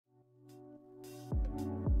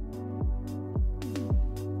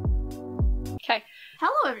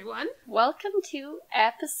Hello, everyone. Welcome to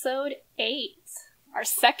episode 8. Our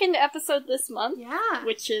second episode this month. Yeah.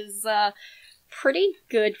 Which is, pretty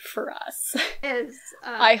good for us.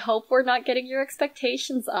 I hope we're not getting your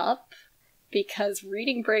expectations up, because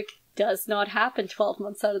reading break does not happen 12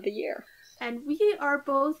 months out of the year. And we are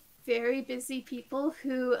both very busy people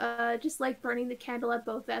who just like burning the candle at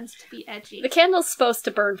both ends to be edgy. The candle's supposed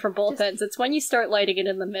to burn from both ends. It's when you start lighting it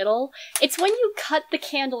in the middle. It's when you cut the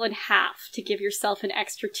candle in half to give yourself an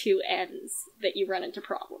extra 2 ends that you run into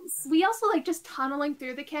problems. We also like just tunneling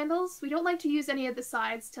through the candles. We don't like to use any of the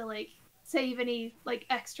sides to like save any like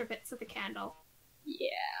extra bits of the candle. Yeah.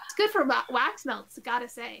 It's good for wax melts, gotta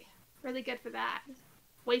say. Really good for that.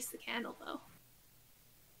 Waste the candle though.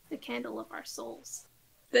 The candle of our souls.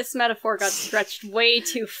 This metaphor got stretched way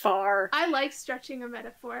too far. I like stretching a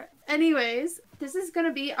metaphor. Anyways, this is going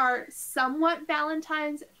to be our somewhat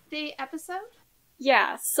Valentine's Day episode.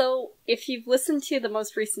 Yeah, so if you've listened to the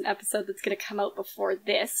most recent episode that's going to come out before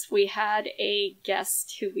this, we had a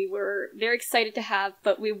guest who we were very excited to have,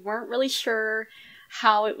 but we weren't really sure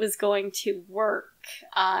how it was going to work,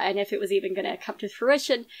 and if it was even going to come to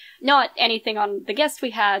fruition. Not anything on the guest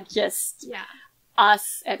we had, just... yeah.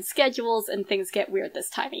 us and schedules, and things get weird this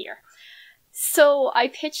time of year. So I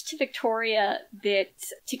pitched to Victoria that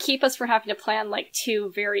to keep us from having to plan like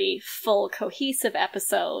 2 very full cohesive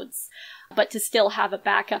episodes, but to still have a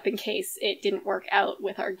backup in case it didn't work out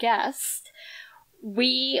with our guest,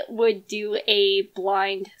 we would do a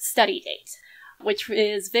blind study date, which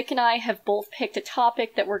is Vic and I have both picked a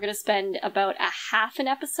topic that we're going to spend about a half an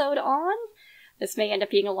episode on. This may end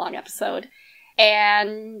up being a long episode.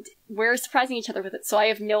 And we're surprising each other with it. So I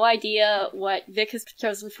have no idea what Vic has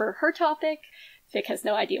chosen for her topic. Vic has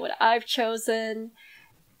no idea what I've chosen.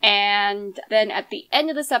 And then at the end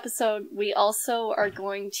of this episode, we also are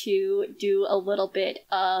going to do a little bit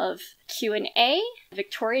of Q&A.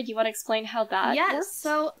 Victoria, do you want to explain how that works? Yes,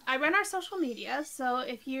 so I run our social media. So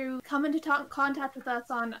if you come into contact with us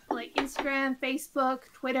on like Instagram, Facebook,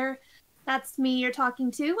 Twitter, that's me you're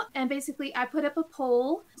talking to. And basically I put up a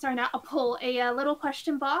little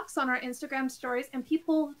question box on our Instagram stories, and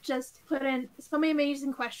people just put in so many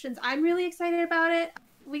amazing questions. I'm really excited about it.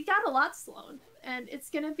 We got a lot, Sloan, and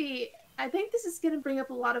I think this is going to bring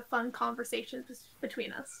up a lot of fun conversations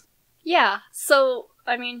between us. Yeah, so,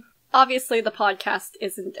 I mean, obviously the podcast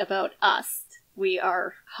isn't about us. We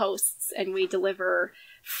are hosts, and we deliver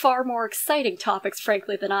far more exciting topics,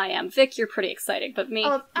 frankly, than I am. Vic, you're pretty exciting, but me,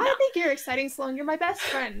 no. I think you're exciting, Sloan. You're my best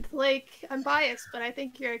friend. Like, I'm biased, but I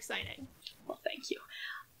think you're exciting. Well, thank you.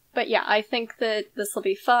 But yeah, I think that this will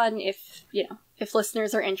be fun. If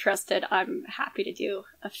listeners are interested, I'm happy to do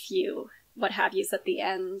a few what-have-yous at the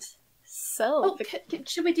end. So...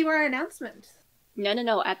 should we do our announcement?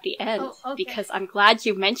 No, at the end. Oh, okay. Because I'm glad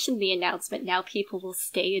you mentioned the announcement. Now people will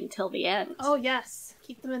stay until the end. Oh, yes.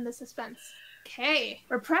 Keep them in the suspense. Okay,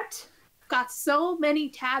 we're prepped. Got so many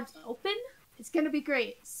tabs open. It's gonna be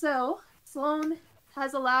great. So, Sloan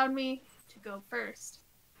has allowed me to go first.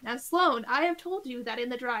 Now, Sloan, I have told you that in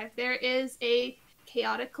the drive there is a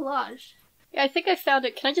chaotic collage. Yeah, I think I found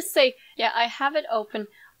it. Can I just say, yeah, I have it open.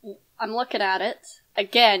 I'm looking at it.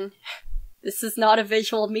 Again, this is not a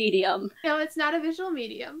visual medium. No, it's not a visual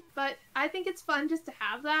medium, but I think it's fun just to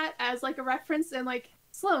have that as like a reference and like,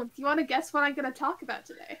 Sloan, do you want to guess what I'm going to talk about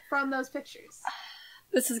today from those pictures?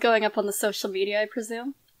 This is going up on the social media, I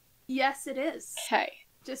presume? Yes, it is. Okay.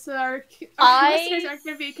 Just so our listeners aren't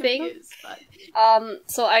going to be confused.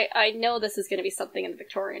 So I know this is going to be something in the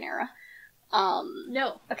Victorian era.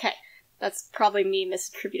 No. Okay. That's probably me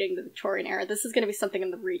misattributing the Victorian era. This is going to be something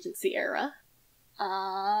in the Regency era.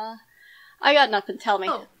 I got nothing. Tell me.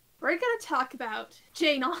 Oh, we're going to talk about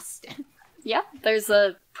Jane Austen. Yeah, there's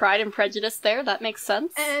a Pride and Prejudice there. That makes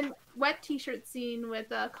sense. And wet t-shirt scene with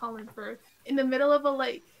Colin Firth in the middle of a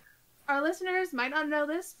lake. Our listeners might not know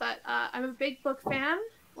this, but I'm a big book fan.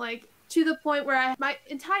 Like, to the point where my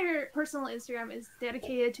entire personal Instagram is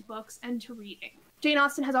dedicated to books and to reading. Jane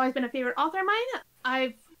Austen has always been a favorite author of mine.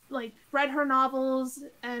 I've, read her novels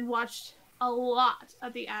and watched a lot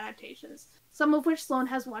of the adaptations. Some of which Sloan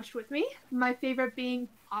has watched with me. My favorite being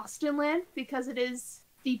Austenland, because it is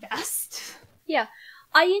the best. Yeah.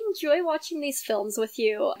 I enjoy watching these films with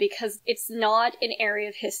you because it's not an area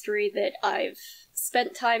of history that I've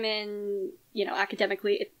spent time in,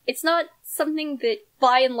 academically. It's not something that,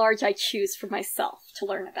 by and large, I choose for myself to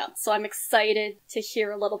learn about. So I'm excited to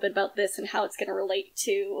hear a little bit about this and how it's going to relate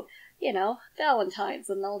to, Valentine's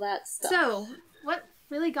and all that stuff. So, what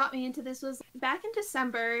really got me into this was back in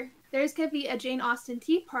December, there's going to be a Jane Austen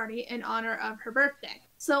tea party in honor of her birthday.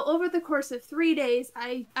 So over the course of 3 days,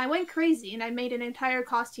 I went crazy and I made an entire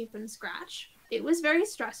costume from scratch. It was very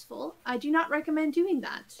stressful. I do not recommend doing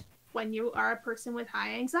that when you are a person with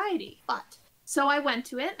high anxiety. But so I went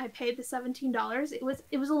to it. I paid the $17.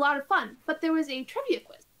 It was a lot of fun. But there was a trivia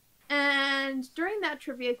quiz. And during that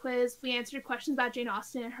trivia quiz, we answered questions about Jane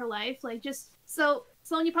Austen and her life. Like, just so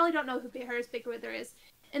Sloan, you probably don't know who Harris Bigwither is.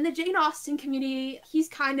 In the Jane Austen community, he's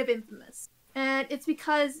kind of infamous. And it's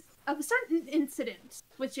because of a certain incident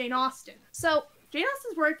with Jane Austen. So Jane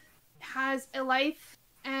Austen's work has a life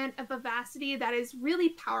and a vivacity that is really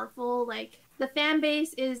powerful. Like, the fan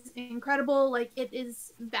base is incredible. Like, it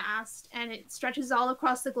is vast and it stretches all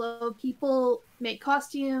across the globe. People make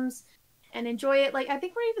costumes and enjoy it. Like, I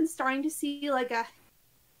think we're even starting to see like a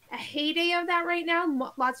heyday of that right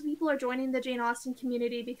now. Lots of people are joining the Jane Austen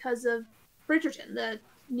community because of Bridgerton, the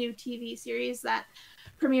new TV series that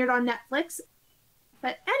premiered on Netflix.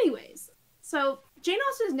 But anyways, so Jane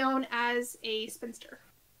Austen is known as a spinster.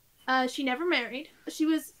 She never married. She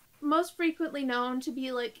was most frequently known to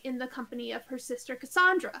be like in the company of her sister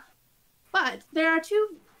Cassandra. But there are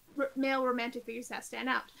two male romantic figures that stand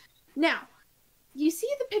out. Now, you see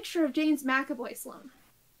the picture of James McAvoy, Sloan.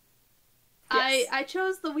 Yes. I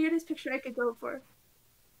chose the weirdest picture I could go for.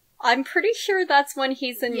 I'm pretty sure that's when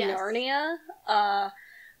he's in Yes. Narnia,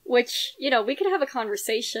 which, you know, we could have a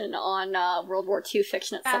conversation on World War II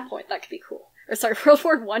fiction at some point. That could be cool. Or sorry, World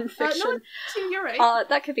War I fiction. No, you're right.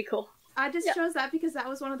 That could be cool. I just chose that because that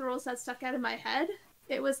was one of the roles that stuck out in my head.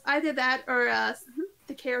 It was either that or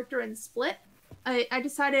the character in Split. I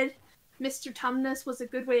decided Mr. Tumnus was a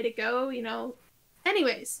good way to go, you know.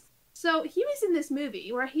 Anyways, so he was in this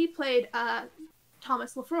movie where he played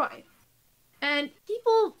Thomas Lefroy. And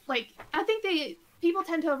people, like, I think people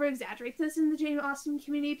tend to over-exaggerate this in the Jane Austen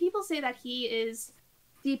community. People say that he is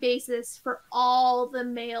the basis for all the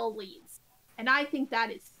male leads. And I think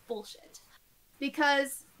that is bullshit.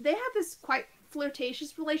 Because they have this quite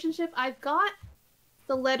flirtatious relationship. I've got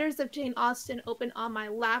the Letters of Jane Austen open on my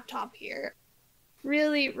laptop here.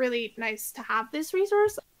 Really, really nice to have this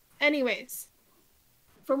resource. Anyways,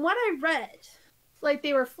 from what I read, like,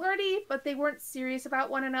 they were flirty, but they weren't serious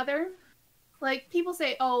about one another. Like, people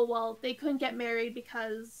say, oh, well, they couldn't get married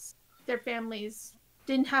because their families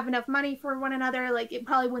didn't have enough money for one another. Like, it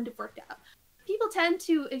probably wouldn't have worked out. People tend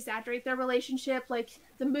to exaggerate their relationship. Like,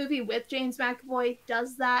 the movie with James McAvoy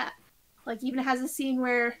does that. Like, even has a scene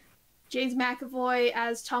where James McAvoy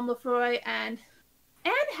as Tom Lefroy and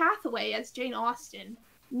Anne Hathaway as Jane Austen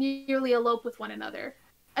nearly elope with one another.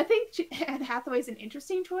 I think Anne Hathaway's an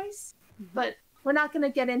interesting choice, but we're not going to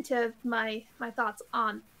get into my thoughts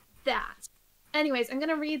on that. Anyways, I'm going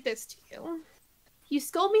to read this to you. You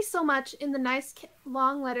scold me so much in the nice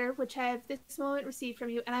long letter which I have this moment received from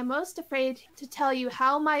you, and I'm most afraid to tell you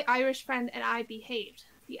how my Irish friend and I behaved.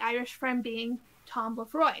 The Irish friend being Tom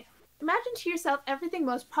Lefroy. Imagine to yourself everything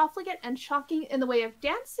most profligate and shocking in the way of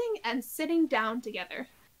dancing and sitting down together.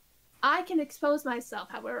 I can expose myself,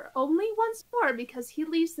 however, only once more, because he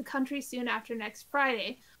leaves the country soon after next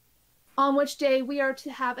Friday, on which day we are to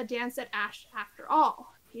have a dance at Ashe after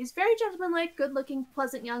all. He is very gentlemanlike, good-looking,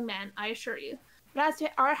 pleasant young man, I assure you. But as to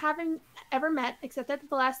our having ever met, except at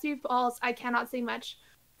the last 3 balls, I cannot say much,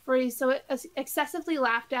 for he so excessively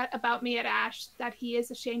laughed at about me at Ashe that he is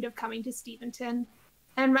ashamed of coming to Steventon,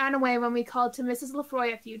 and ran away when we called to Mrs.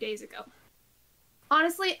 Lefroy a few days ago.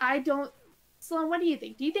 Honestly, I don't... Sloan, what do you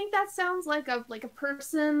think? Do you think that sounds like a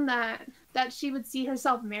person that she would see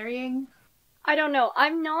herself marrying? I don't know.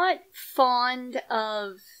 I'm not fond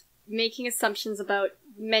of making assumptions about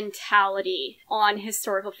mentality on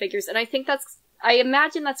historical figures, and I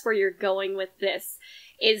imagine that's where you're going with this,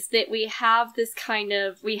 is that we have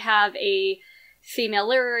a female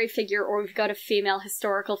literary figure, or we've got a female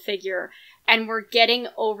historical figure, and we're getting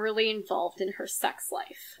overly involved in her sex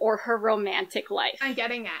life, or her romantic life. I'm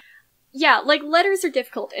getting at. Yeah, like, letters are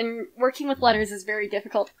difficult, and working with letters is very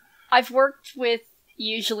difficult. I've worked with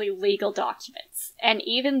usually legal documents, and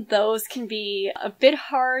even those can be a bit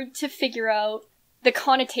hard to figure out the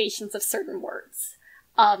connotations of certain words.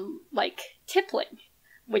 Like tippling,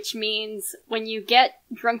 which means when you get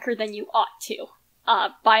drunker than you ought to,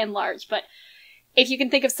 by and large. But if you can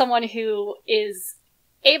think of someone who is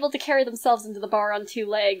able to carry themselves into the bar on 2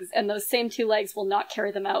 legs, and those same 2 legs will not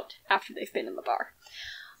carry them out after they've been in the bar.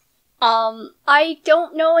 I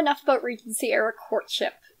don't know enough about Regency-era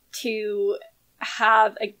courtship to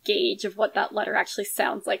have a gauge of what that letter actually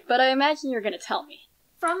sounds like, but I imagine you're gonna tell me.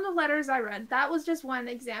 From the letters I read, that was just one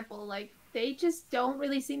example. Like, they just don't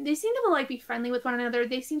really they seem to, like, be friendly with one another.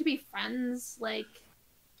 They seem to be friends, like,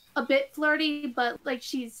 a bit flirty, but, like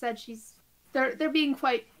she said, they're being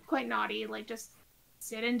quite naughty, like, just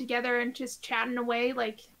sitting together and just chatting away.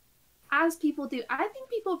 Like, as people do. I think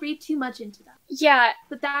people read too much into that. Yeah.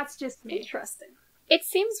 But that's just me. Interesting. It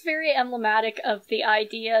seems very emblematic of the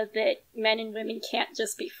idea that men and women can't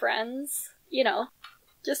just be friends. You know,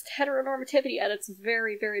 just heteronormativity at its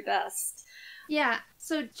very, very best. Yeah,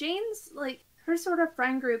 so Jane's, like, her sort of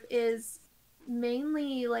friend group is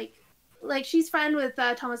mainly, like she's friend with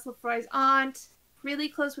Thomas Lefroy's aunt, really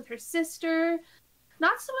close with her sister,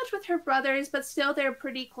 not so much with her brothers, but still they're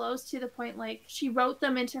pretty close to the point, like, she wrote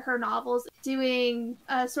them into her novels, doing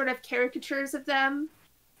sort of caricatures of them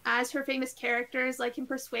as her famous characters, like in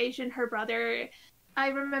Persuasion, her brother. I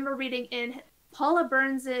remember reading in Paula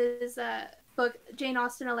Burns's book, Jane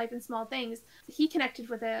Austen, A Life in Small Things, he connected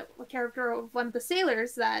with a character of one of the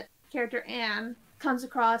sailors, that character Anne comes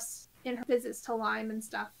across in her visits to Lyme and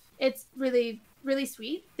stuff. It's really, really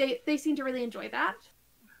sweet. They seem to really enjoy that.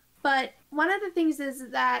 But one of the things is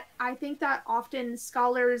that I think that often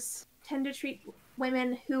scholars tend to treat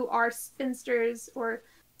women who are spinsters or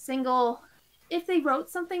single, if they wrote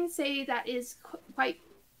something, say, that is quite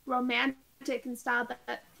romantic in style,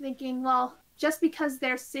 that thinking, well, just because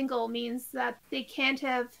they're single means that they can't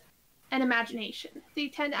have an imagination. They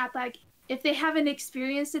tend to act like if they haven't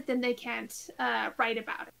experienced it, then they can't write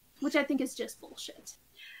about it, which I think is just bullshit.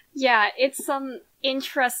 Yeah, it's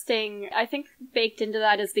interesting. I think baked into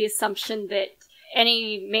that is the assumption that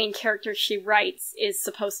any main character she writes is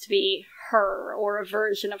supposed to be her or a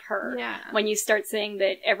version of her. Yeah. When you start saying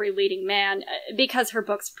that every leading man, because her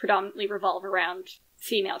books predominantly revolve around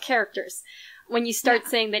female characters, when you start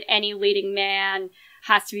saying that any leading man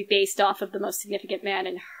has to be based off of the most significant man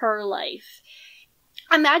in her life,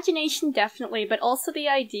 imagination definitely, but also the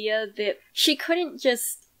idea that she couldn't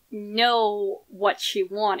just know what she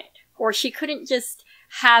wanted, or she couldn't just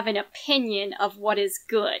have an opinion of what is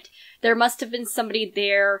good. There must have been somebody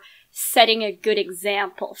there setting a good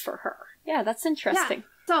example for her. Yeah, that's interesting. Yeah.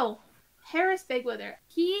 So, Harris Bigwither,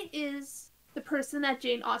 he is the person that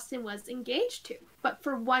Jane Austen was engaged to, but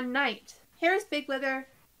for one night. Harris Bigwither,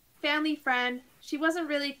 family friend, she wasn't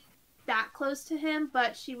really that close to him,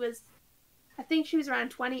 but I think she was around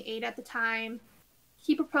 28 at the time.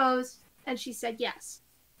 He proposed, and she said yes.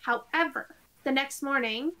 However, the next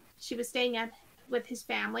morning, she was staying with his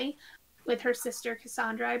family, with her sister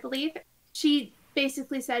Cassandra, I believe. She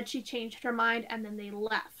basically said she changed her mind, and then they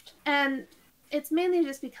left. And it's mainly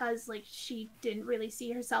just because, like, she didn't really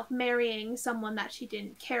see herself marrying someone that she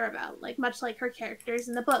didn't care about, like, much like her characters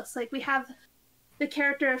in the books. Like, we have the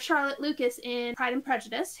character of Charlotte Lucas in Pride and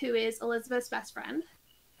Prejudice, who is Elizabeth's best friend,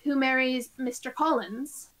 who marries Mr.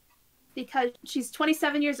 Collins because she's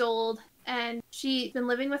 27 years old, and she's been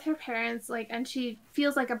living with her parents, like, and she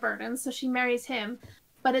feels like a burden, so she marries him.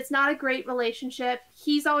 But it's not a great relationship.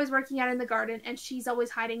 He's always working out in the garden, and she's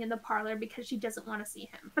always hiding in the parlor because she doesn't want to see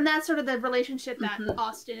him. And that's sort of the relationship that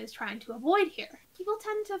Austen is trying to avoid here. People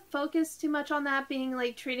tend to focus too much on that, being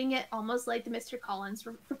like treating it almost like the Mr. Collins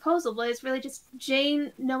proposal, but it's really just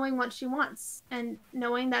Jane knowing what she wants and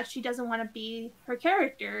knowing that she doesn't want to be her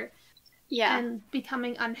character. Yeah. And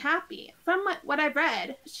becoming unhappy. From what I've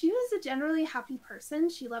read, she was a generally happy person.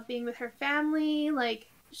 She loved being with her family. Like,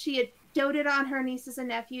 she had doted on her nieces and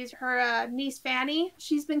nephews. Her niece, Fanny,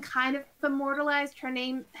 she's been kind of immortalized. Her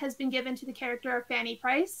name has been given to the character of Fanny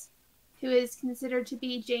Price, who is considered to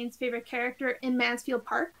be Jane's favorite character in Mansfield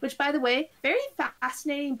Park, which, by the way, very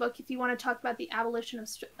fascinating book if you want to talk about the abolition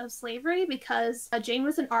of slavery, because Jane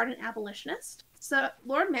was an ardent abolitionist. So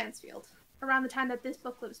Lord Mansfield, around the time that this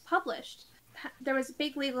book was published, there was a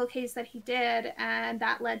big legal case that he did, and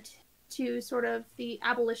that led to sort of the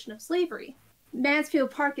abolition of slavery. Mansfield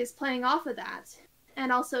Park is playing off of that,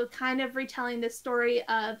 and also kind of retelling the story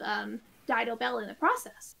of Dido Bell in the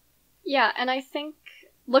process. Yeah, and I think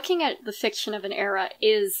looking at the fiction of an era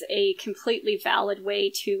is a completely valid way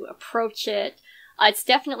to approach it. It's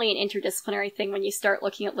definitely an interdisciplinary thing when you start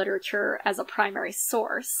looking at literature as a primary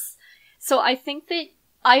source. So I think that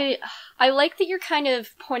I like that you're kind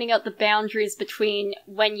of pointing out the boundaries between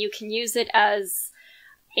when you can use it as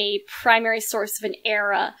a primary source of an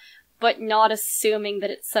era, but not assuming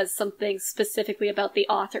that it says something specifically about the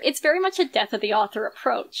author. It's very much a death of the author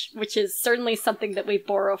approach, which is certainly something that we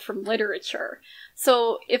borrow from literature.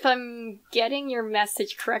 So if I'm getting your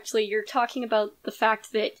message correctly, you're talking about the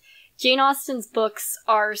fact that Jane Austen's books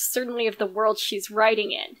are certainly of the world she's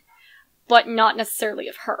writing in, but not necessarily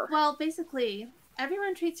of her. Well, basically,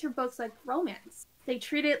 everyone treats her books like romance. They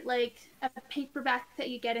treat it like a paperback that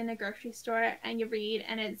you get in a grocery store and you read,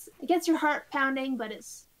 and it gets your heart pounding, but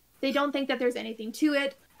they don't think that there's anything to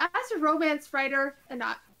it. As a romance writer, as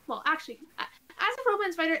a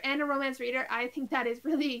romance writer and a romance reader, I think that is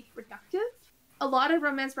really reductive. a lot of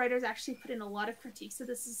romance writers actually put in a lot of critiques of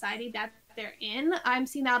the society that they're in. I'm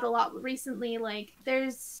seeing that a lot recently. Like,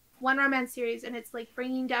 there's one romance series, and it's like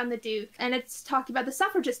Bringing Down the Duke, and it's talking about the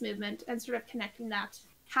suffragist movement and sort of connecting that.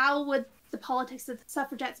 How would the politics of the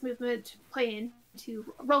suffragettes movement play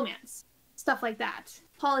into romance? Stuff like that.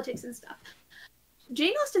 Politics and stuff.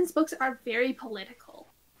 Jane Austen's books are very political.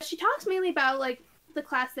 She talks mainly about, like, the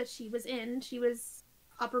class that she was in. She was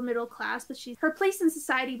upper middle class, but her place in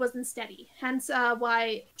society wasn't steady. Hence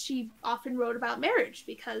why she often wrote about marriage,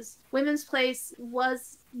 because women's place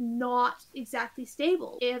was not exactly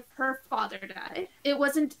stable. If her father died, it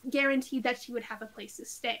wasn't guaranteed that she would have a place to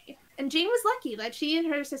stay. And Jane was lucky that she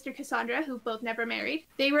and her sister Cassandra, who both never married,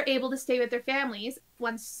 they were able to stay with their families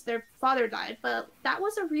once their father died, but that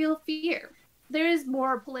was a real fear. There is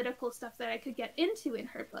more political stuff that I could get into in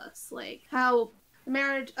her books, like how the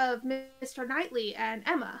marriage of Mr. Knightley and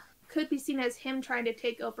Emma could be seen as him trying to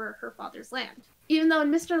take over her father's land. Even though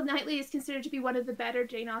Mr. Knightley is considered to be one of the better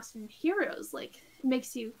Jane Austen heroes, like, it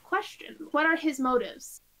makes you question, what are his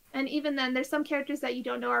motives? And even then, there's some characters that you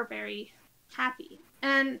don't know are very happy.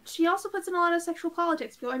 And she also puts in a lot of sexual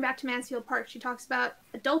politics. Going back to Mansfield Park, she talks about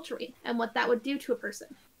adultery and what that would do to a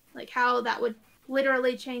person. Like, how that would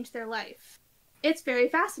literally change their life. It's very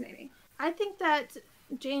fascinating. I think that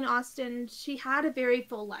Jane Austen, she had a very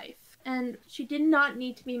full life, and she did not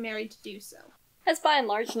need to be married to do so. As by and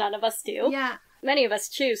large, none of us do. Yeah. Many of us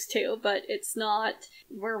choose to, but it's not...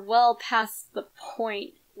 We're well past the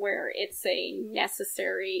point where it's a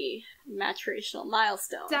necessary maturational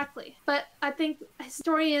milestone. Exactly. But I think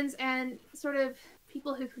historians and sort of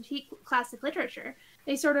people who critique classic literature,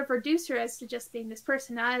 they sort of reduce her as to just being this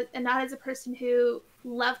person, and not as a person who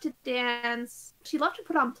loved to dance. She loved to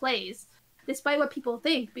put on plays, despite what people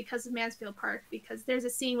think, because of Mansfield Park, because there's a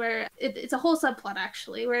scene where it's a whole subplot,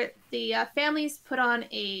 actually, where the families put on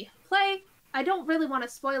a play. I don't really want to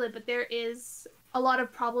spoil it, but there is a lot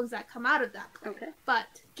of problems that come out of that play. Okay. But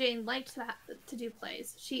Jane liked to do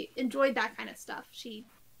plays. She enjoyed that kind of stuff. She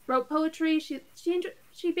wrote poetry. She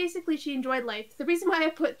enjoyed life. The reason why I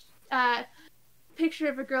put a picture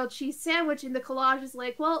of a grilled cheese sandwich in the collage is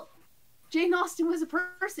like, well, Jane Austen was a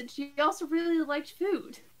person. She also really liked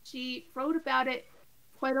food. She wrote about it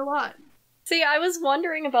quite a lot. See, I was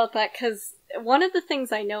wondering about that, because one of the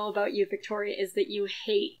things I know about you, Victoria, is that you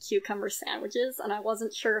hate cucumber sandwiches, and I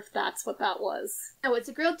wasn't sure if that's what that was. No, it's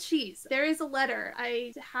a grilled cheese. There is a letter.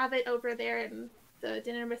 I have it over there in the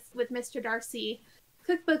Dinner with Mr. Darcy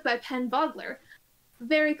cookbook by Penn Vogler.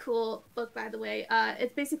 Very cool book, by the way.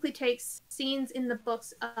 It basically takes scenes in the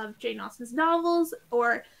books of Jane Austen's novels,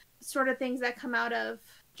 or sort of things that come out of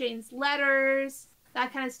Jane's letters,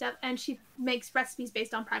 that kind of stuff, and she makes recipes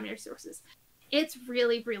based on primary sources. It's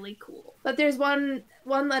really, really cool. But there's one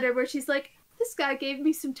letter where she's like, this guy gave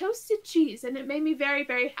me some toasted cheese, and it made me very,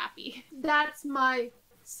 very happy. That's my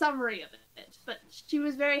summary of it. But she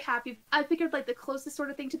was very happy. I figured, like, the closest sort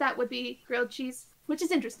of thing to that would be grilled cheese, which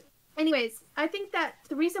is interesting. Anyways, I think that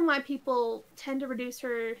the reason why people tend to reduce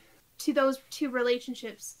her to those two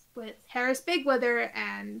relationships with Harris Bigwither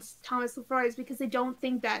and Thomas Lefroy is because they don't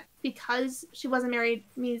think that because she wasn't married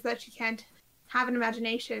means that she can't have an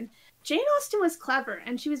imagination. Jane Austen was clever,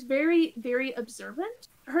 and she was very, very observant.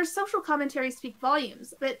 Her social commentaries speak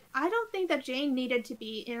volumes, but I don't think that Jane needed to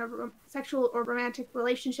be in a sexual or romantic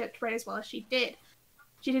relationship to write as well as she did.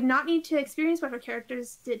 She did not need to experience what her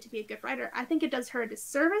characters did to be a good writer. I think it does her a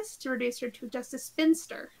disservice to reduce her to just a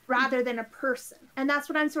spinster rather than a person. And that's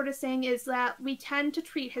what I'm sort of saying, is that we tend to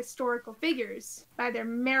treat historical figures by their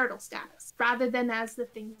marital status rather than as the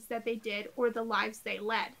things that they did or the lives they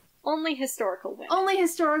led. Only historical women. Only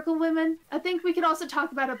historical women. I think we could also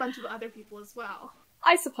talk about a bunch of other people as well.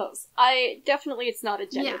 I suppose. It's not a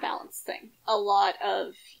gender balance thing. A lot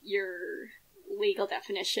of your legal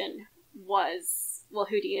definition was, well,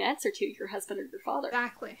 who do you answer to, your husband or your father?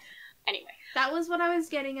 Exactly. Anyway. That was what I was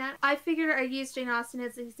getting at. I figured I'd use Jane Austen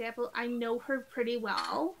as an example. I know her pretty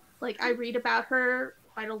well. Like, I read about her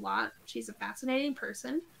quite a lot. She's a fascinating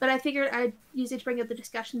person. But I figured I'd use it to bring up the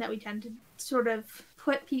discussion that we tend to sort of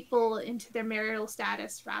put people into their marital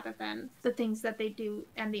status rather than the things that they do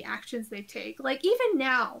and the actions they take. Like, even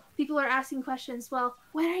now, people are asking questions, well,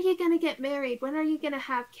 when are you going to get married? When are you going to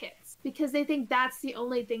have kids? Because they think that's the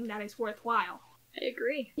only thing that is worthwhile. I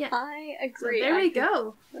agree. Yeah. I agree. So there we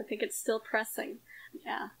go. I think it's still pressing.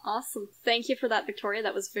 Yeah, awesome. Thank you for that, Victoria.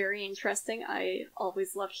 That was very interesting. I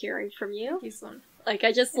always love hearing from you. Thank you, Sloan. Like,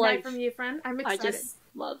 I just love... from you, friend. I'm excited. I just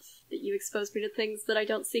love that you expose me to things that I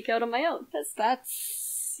don't seek out on my own. Because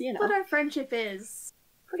that's, you know... what our friendship is.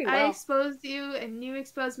 Pretty well. I exposed you, and you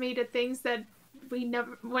exposed me to things that we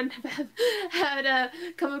never wouldn't have had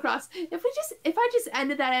come across. If I just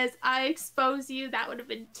ended that as I expose you, that would have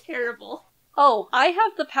been terrible. Oh, I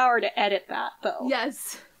have the power to edit that, though.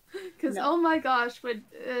 Yes. Because, oh my gosh, would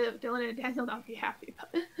Dylan and Daniel not be happy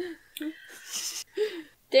about it?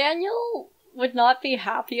 Daniel would not be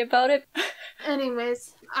happy about it.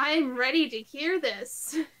 Anyways, I'm ready to hear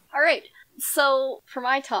this. Alright, so for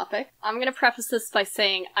my topic, I'm going to preface this by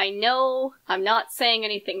saying I know I'm not saying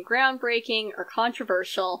anything groundbreaking or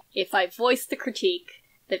controversial if I voice the critique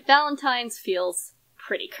that Valentine's feels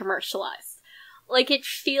pretty commercialized. Like, it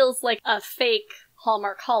feels like a fake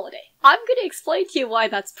Hallmark holiday. I'm going to explain to you why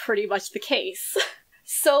that's pretty much the case.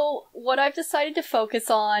 So, what I've decided to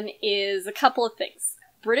focus on is a couple of things.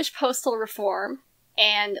 British postal reform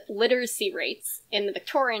and literacy rates in the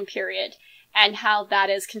Victorian period, and how that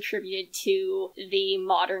has contributed to the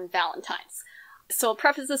modern Valentines. So I'll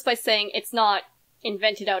preface this by saying it's not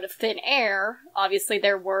invented out of thin air. Obviously,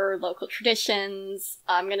 there were local traditions.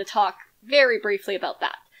 I'm going to talk very briefly about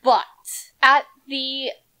that. But at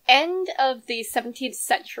the end of the 17th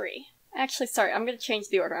century, actually, sorry, I'm going to change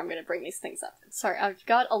the order I'm going to bring these things up. Sorry, I've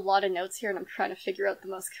got a lot of notes here and I'm trying to figure out the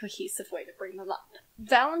most cohesive way to bring them up.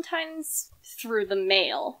 Valentines through the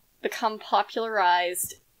mail become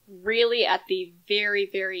popularized really at the very,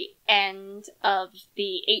 very end of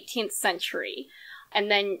the 18th century, and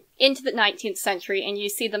then into the 19th century, and you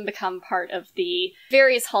see them become part of the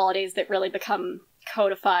various holidays that really become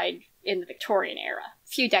codified in the Victorian era. A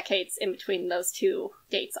few decades in between those two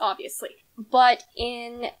dates, obviously. But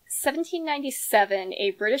in 1797,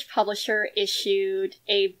 a British publisher issued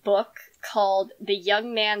a book called The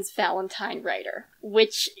Young Man's Valentine Writer,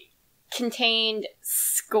 which contained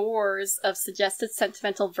scores of suggested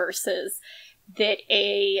sentimental verses that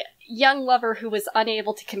a young lover who was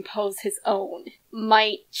unable to compose his own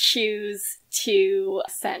might choose to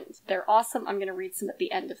send. They're awesome. I'm going to read some at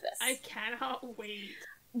the end of this. I cannot wait.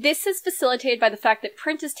 This is facilitated by the fact that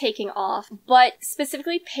print is taking off, but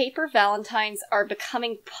specifically paper valentines are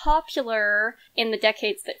becoming popular in the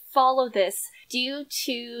decades that follow this due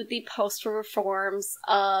to the postal reforms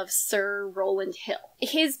of Sir Rowland Hill.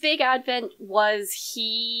 His big advent was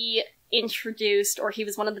he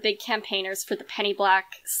was one of the big campaigners for the penny black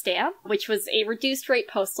stamp, which was a reduced rate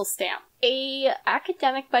postal stamp. A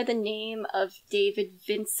academic by the name of David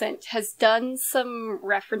Vincent has done some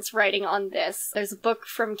reference writing on this. There's a book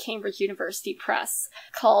from Cambridge University Press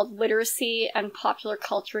called Literacy and Popular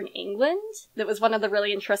Culture in England that was one of the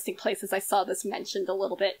really interesting places I saw this mentioned a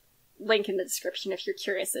little bit. Link in the description if you're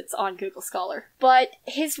curious, it's on Google Scholar. But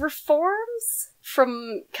his reforms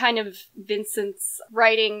from kind of Vincent's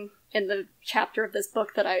writing in the chapter of this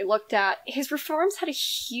book that I looked at, his reforms had a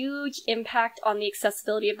huge impact on the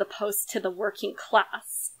accessibility of the post to the working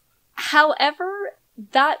class. However,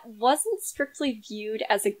 that wasn't strictly viewed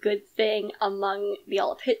as a good thing among the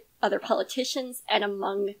other politicians and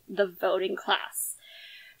among the voting class.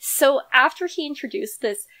 So after he introduced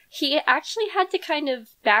this, he actually had to kind of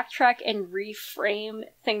backtrack and reframe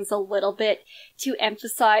things a little bit to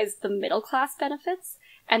emphasize the middle class benefits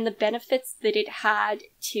and the benefits that it had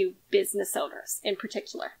to business owners in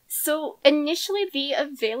particular. So initially, the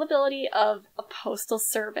availability of a postal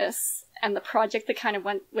service and the project that kind of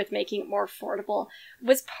went with making it more affordable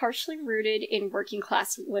was partially rooted in working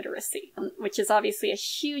class literacy, which is obviously a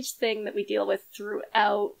huge thing that we deal with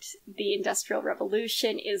throughout the Industrial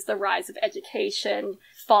Revolution, is the rise of education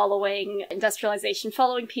following industrialization,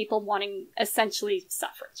 following people wanting essentially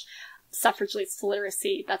suffrage. Suffrage leads to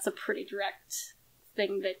literacy. That's a pretty direct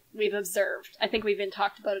thing that we've observed. I think we've even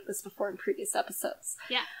talked about this before in previous episodes.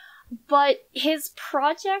 Yeah. But his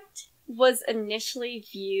project was initially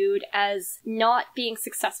viewed as not being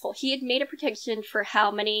successful. He had made a prediction for how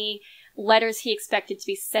many letters he expected to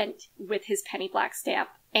be sent with his penny black stamp,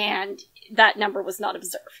 and that number was not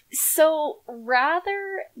observed. So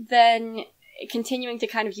rather than continuing to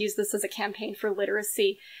kind of use this as a campaign for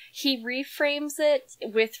literacy, he reframes it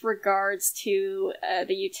with regards to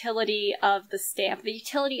the utility of the stamp, the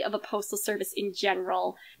utility of a postal service in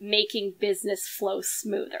general, making business flow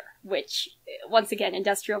smoother, which, once again,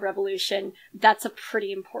 Industrial Revolution, that's a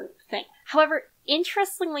pretty important thing. However,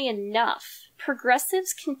 interestingly enough,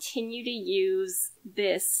 progressives continue to use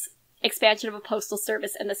this expansion of a postal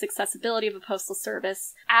service and this accessibility of a postal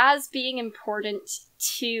service as being important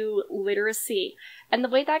to literacy. And the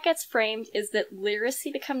way that gets framed is that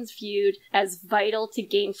literacy becomes viewed as vital to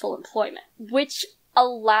gainful employment, which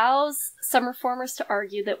allows some reformers to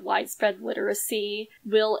argue that widespread literacy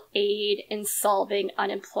will aid in solving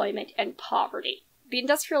unemployment and poverty. the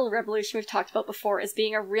Industrial Revolution we've talked about before as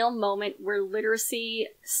being a real moment where literacy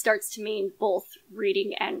starts to mean both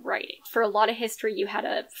reading and writing. For a lot of history, you had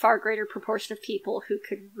a far greater proportion of people who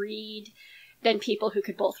could read than people who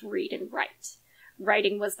could both read and write.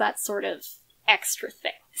 Writing was that sort of extra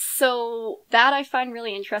thing. So that I find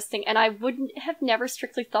really interesting, and I wouldn't have never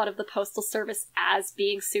strictly thought of the Postal Service as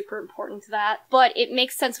being super important to that, but it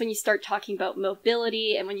makes sense when you start talking about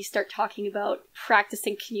mobility and when you start talking about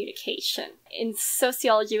practicing communication. In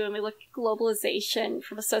sociology, when we look at globalization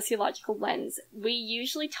from a sociological lens, we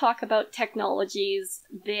usually talk about technologies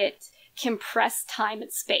that compress time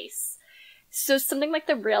and space. So something like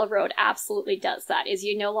the railroad absolutely does that, is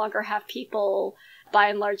you no longer have people by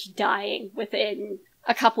and large dying within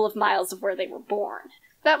a couple of miles of where they were born.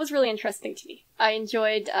 That was really interesting to me. I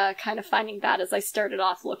enjoyed kind of finding that as I started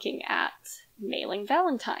off looking at mailing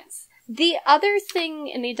Valentines. The other thing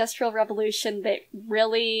in the Industrial Revolution that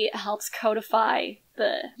really helps codify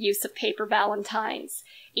the use of paper Valentines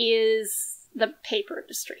is the paper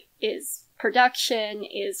industry, is production,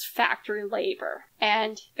 is factory labor.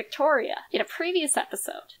 And Viktoria, in a previous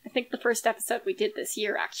episode, I think the first episode we did this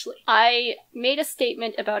year actually, I made a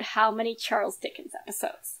statement about how many Charles Dickens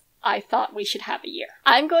episodes I thought we should have a year.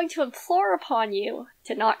 I'm going to implore upon you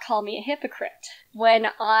to not call me a hypocrite when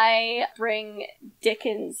I bring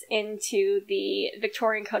Dickens into the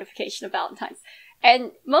Victorian codification of Valentines.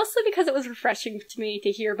 And mostly because it was refreshing to me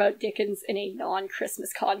to hear about Dickens in a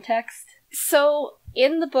non-Christmas context. So,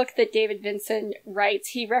 in the book that David Vincent writes,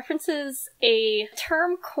 he references a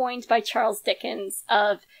term coined by Charles Dickens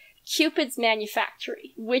of Cupid's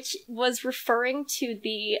manufactory, which was referring to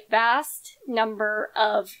the vast number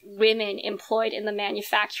of women employed in the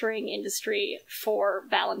manufacturing industry for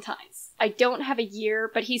Valentines. I don't have a year,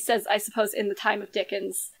 but he says, I suppose in the time of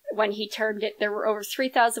Dickens, when he termed it, there were over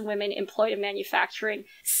 3,000 women employed in manufacturing,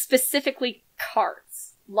 specifically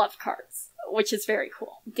cards, love cards, which is very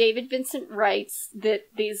cool. David Vincent writes that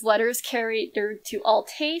these letters catered to all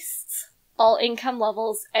tastes, all income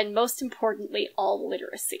levels, and most importantly, all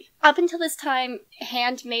literacy. Up until this time,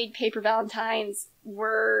 handmade paper Valentines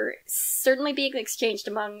were certainly being exchanged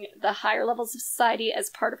among the higher levels of society as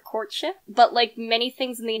part of courtship, but like many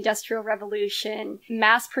things in the Industrial Revolution,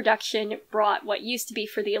 mass production brought what used to be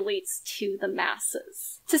for the elites to the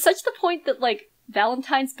masses. To such the point that, like,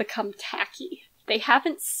 Valentines become tacky. They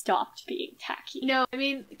haven't stopped being tacky. No, I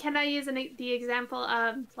mean, can I use the example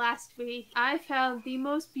of last week? I found the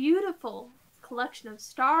most beautiful collection of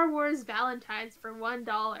Star Wars Valentines for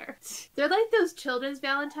 $1. They're like those children's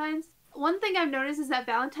Valentines. One thing I've noticed is that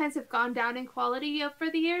Valentines have gone down in quality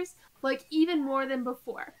over the years, like even more than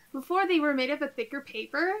before. Before they were made of a thicker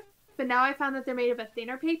paper, but now I found that they're made of a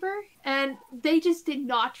thinner paper, and they just did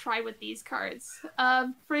not try with these cards.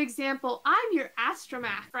 For example, I'm your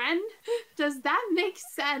astromech friend. Does that make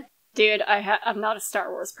sense? Dude, I'm not a Star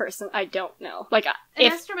Wars person. I don't know. Like, an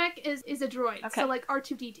astromech is a droid, okay. So like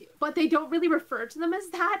R2-D2. But they don't really refer to them as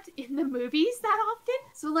that in the movies that often.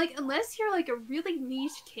 So like, unless you're like a really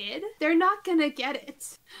niche kid, they're not gonna get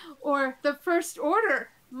it. Or the First Order,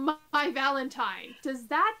 my Valentine. Does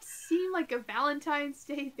that seem like a Valentine's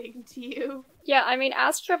Day thing to you? Yeah, I mean,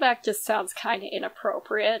 astromech just sounds kind of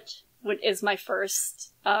inappropriate. Is my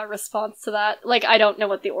first response to that. Like, I don't know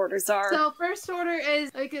what the orders are. So, First Order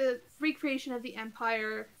is like a recreation of the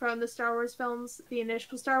Empire from the Star Wars films, the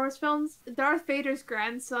initial Star Wars films. Darth Vader's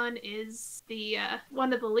grandson is the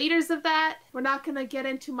one of the leaders of that. We're not gonna get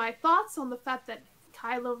into my thoughts on the fact that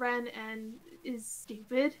Kylo Ren is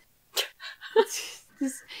stupid.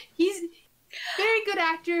 He's very good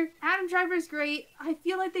actor. Adam Driver's great. I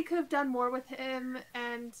feel like they could have done more with him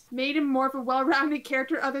and made him more of a well-rounded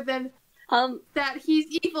character other than that he's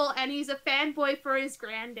evil and he's a fanboy for his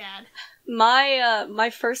granddad.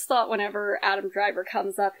 My first thought whenever Adam Driver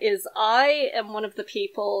comes up is I am one of the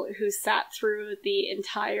people who sat through the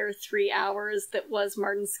entire 3 hours that was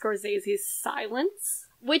Martin Scorsese's Silence,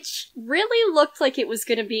 which really looked like it was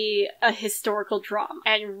going to be a historical drama,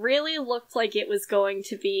 and really looked like it was going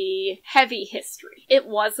to be heavy history. It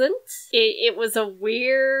wasn't. It was a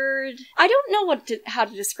weird... I don't know how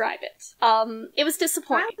to describe it. It was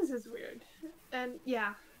disappointing. This is weird. And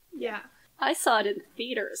yeah. I saw it in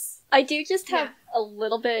theaters. I do just have a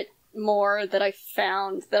little bit more that I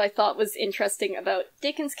found that I thought was interesting about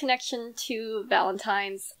Dickens' connection to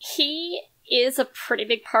Valentine's. He is a pretty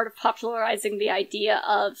big part of popularizing the idea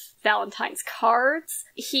of Valentine's cards.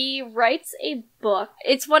 He writes a book.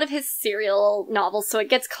 It's one of his serial novels, so it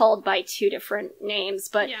gets called by 2 different names,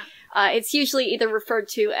 but It's usually either referred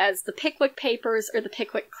to as the Pickwick Papers or the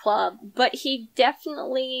Pickwick Club, but he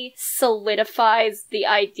definitely solidifies the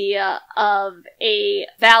idea of a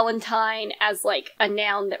Valentine as like a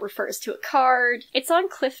noun that refers to a card. It's on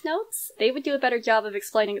Cliff Notes. They would do a better job of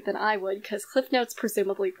explaining it than I would, because Cliff Notes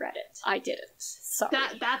presumably read it. I didn't. Sorry.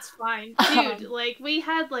 That's fine. Dude, like, we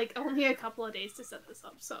had, like, only a couple of days to set this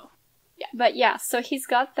up, so... Yeah, but yeah, so he's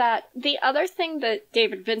got that. The other thing that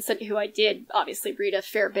David Vincent, who I did obviously read a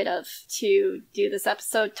fair bit of to do this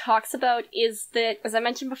episode, talks about is that, as I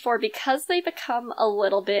mentioned before, because they become a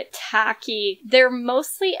little bit tacky, they're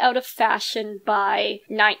mostly out of fashion by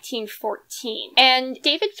 1914. And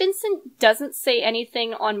David Vincent doesn't say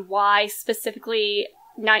anything on why specifically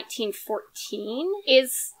 1914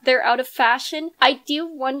 is they're out of fashion. I do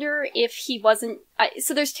wonder if he wasn't...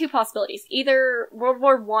 so there's two possibilities. Either World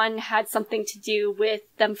War I had something to do with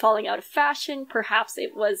them falling out of fashion. Perhaps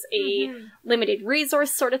it was a limited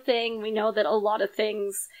resource sort of thing. We know that a lot of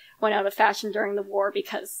things went out of fashion during the war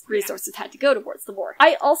because resources had to go towards the war.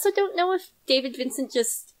 I also don't know if David Vincent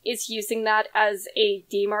just is using that as a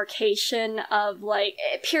demarcation of, like,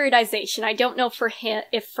 periodization. I don't know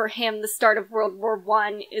if for him the start of World War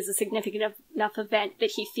I is a significant enough event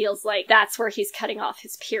that he feels like that's where he's cutting off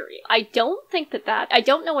his period. I don't think that I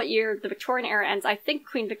don't know what year the Victorian era ends. I think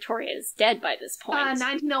Queen Victoria is dead by this point.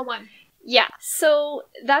 1901. Yeah, so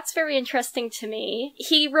that's very interesting to me.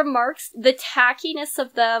 He remarks the tackiness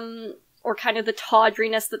of them, or kind of the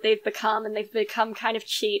tawdriness that they've become, and they've become kind of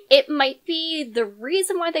cheap. It might be the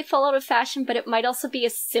reason why they fall out of fashion, but it might also be a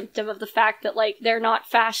symptom of the fact that, like, they're not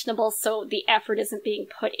fashionable, so the effort isn't being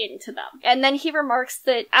put into them. And then he remarks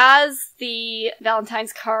that as the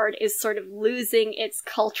Valentine's card is sort of losing its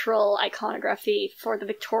cultural iconography for the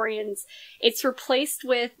Victorians, it's replaced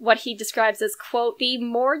with what he describes as, quote, the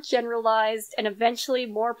more generalized and eventually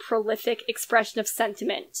more prolific expression of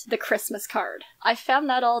sentiment, the Christmas card. I found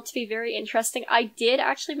that all to be very interesting. I did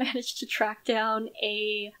actually manage to track down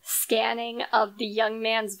a scanning of the Young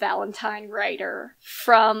Man's Valentine writer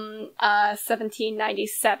from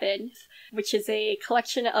 1797, which is a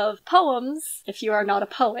collection of poems, if you are not a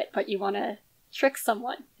poet, but you want to trick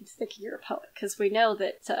someone into thinking you're a poet, because we know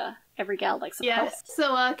that every gal likes a poet.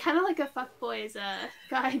 So kind of like a fuckboy's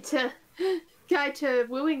guide to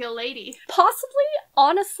wooing a lady. Possibly,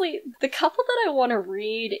 honestly, the couple that I want to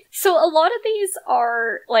read... So a lot of these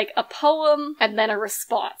are, like, a poem and then a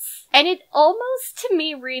response. And it almost, to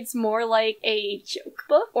me, reads more like a joke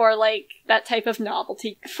book, or, like, that type of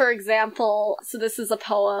novelty. For example, so this is a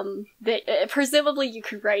poem that presumably you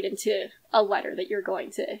could write into a letter that you're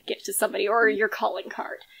going to give to somebody, or your calling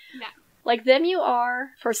card. Yeah. Like them you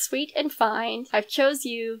are, for sweet and fine, I've chose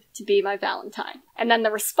you to be my Valentine. And then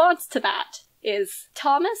the response to that is,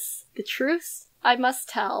 Thomas, the truth I must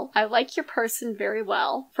tell, I like your person very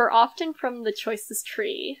well, for often from the choicest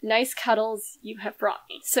tree, nice cuddles you have brought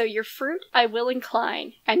me. So your fruit I will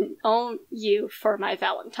incline, and own you for my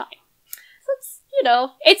Valentine. So it's, you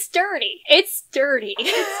know, it's dirty. It's dirty.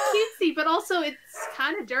 It's cutesy, but also it's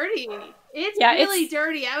kind of dirty. It's really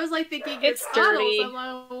dirty. I was like thinking it's dirty. I'm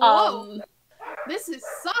like, whoa, this is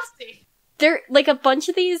saucy. There, like, a bunch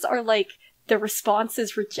of these are like the response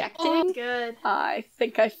is rejecting. Oh, good. I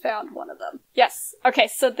think I found one of them. Yes. Okay,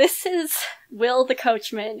 so this is Will the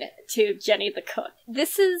Coachman to Jenny the Cook.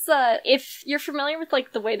 This is, if you're familiar with,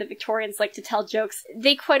 like, the way the Victorians like to tell jokes,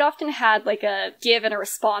 they quite often had, like, a give and a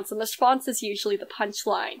response, and the response is usually the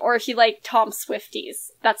punchline. Or if you like Tom Swifties,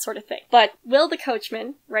 that sort of thing. But Will the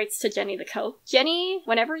Coachman writes to Jenny the Cook, Jenny,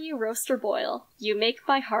 whenever you roast or boil, you make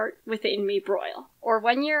my heart within me broil. Or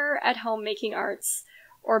when you're at home making arts,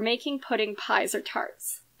 or making pudding, pies, or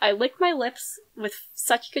tarts. I lick my lips with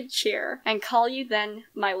such good cheer, and call you then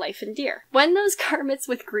my life and dear. When those garments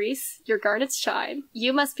with grease, your garnets shine,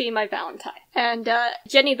 you must be my Valentine. And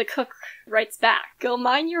Jenny the Cook writes back, Go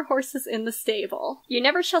mind your horses in the stable. You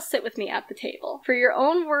never shall sit with me at the table. For your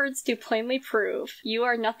own words do plainly prove, you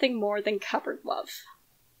are nothing more than cupboard love.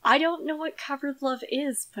 I don't know what cupboard love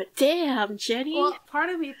is, but damn, Jenny. Well,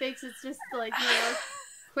 part of me thinks it's just like, you know,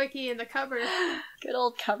 quickie in the cupboard. Good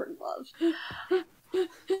old cupboard love.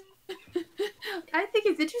 I think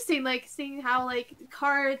it's interesting, like, seeing how, like,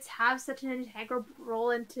 cards have such an integral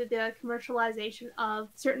role into the commercialization of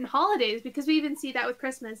certain holidays, because we even see that with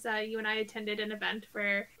Christmas. You and I attended an event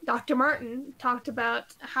where Dr. Martin talked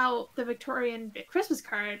about how the Victorian Christmas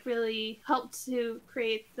card really helped to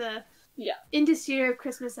create the industry of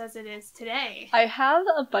Christmas as it is today. I have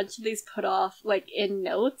a bunch of these put off, like, in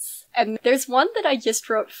notes, and there's one that I just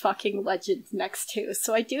wrote fucking legend next to,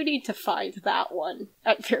 so I do need to find that one,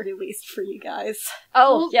 at very least, for you guys.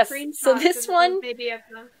 Oh, yes, so this one...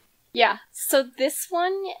 Yeah, so this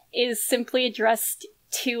one is simply addressed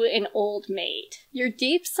to an old maid. Your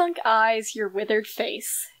deep-sunk eyes, your withered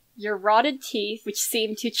face, your rotted teeth, which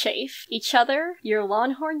seem to chafe each other, your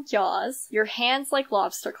longhorn jaws, your hands like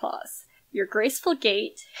lobster claws, your graceful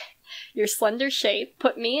gait, your slender shape,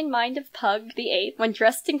 put me in mind of Pug the ape, when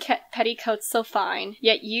dressed in petticoats so fine,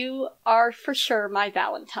 yet you are for sure my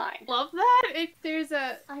Valentine. Love that. There's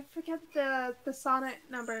I forget the sonnet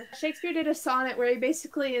number. Shakespeare did a sonnet where he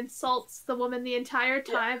basically insults the woman the entire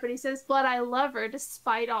time, but he says, but I love her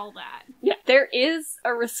despite all that. Yeah, there is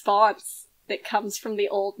a response that comes from the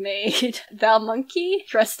old maid. Thou monkey,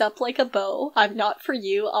 dressed up like a beau, I'm not for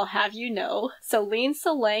you, I'll have you know. So lean,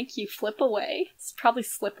 so lank, you flip away. It's probably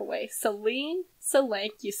slip away. So lean, so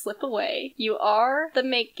lank, you slip away. You are the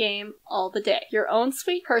make game all the day. Your own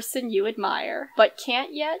sweet person you admire, but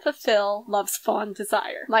can't yet fulfill love's fond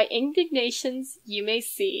desire. My indignations you may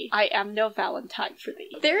see, I am no Valentine for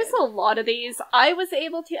thee. There's a lot of these. I was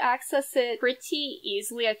able to access it pretty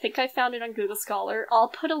easily. I think I found it on Google Scholar. I'll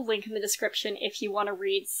put a link in the description if you want to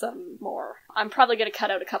read some more. I'm probably going to cut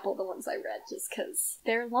out a couple of the ones I read just because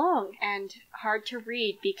they're long and hard to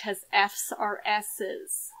read because F's are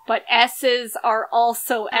S's. But S's are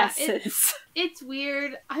also S's. It's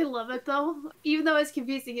weird. I love it though. Even though it's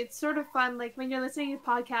confusing, it's sort of fun. Like when you're listening to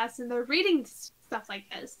podcasts and they're reading stuff like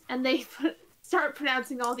this and they start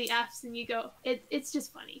pronouncing all the F's and you go, it's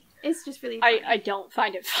just funny. It's just really funny. I don't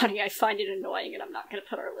find it funny. I find it annoying and I'm not going to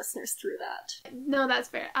put our listeners through that. No, that's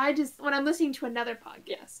fair. when I'm listening to another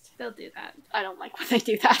podcast, they'll do that. I don't like when they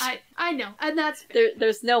do that. I know, and that's fair.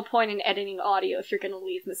 There's no point in editing audio if you're going to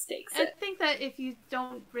leave mistakes in. I think that if you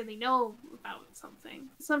don't really know about something,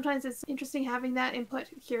 sometimes it's interesting having that input,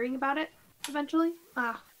 hearing about it eventually.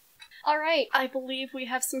 Alright, I believe we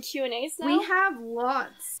have some Q&As now. We have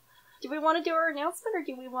lots. Do we want to do our announcement, or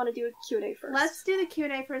do we want to do a Q&A first? Let's do the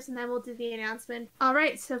Q&A first, and then we'll do the announcement. All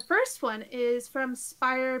right, so first one is from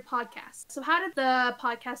Spire Podcast. So how did the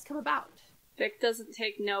podcast come about? Vic doesn't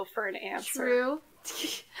take no for an answer. True.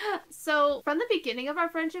 So from the beginning of our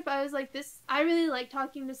friendship, I was like, I really like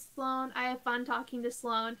talking to Sloan. I have fun talking to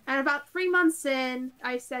Sloan. And about 3 months in,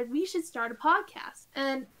 I said, we should start a podcast.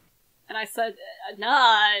 And I said,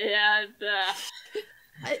 nah, yeah,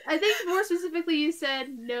 I think more specifically you said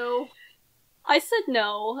no. I said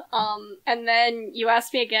no, and then you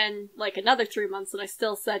asked me again, like, another 3 months, and I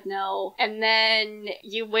still said no, and then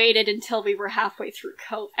you waited until we were halfway through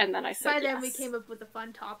COVID, and then I said yes. By then we came up with a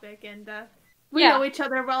fun topic, and we know each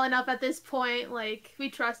other well enough at this point, like,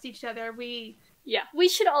 we trust each other, Yeah, we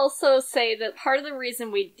should also say that part of the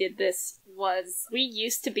reason we did this was we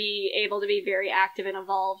used to be able to be very active and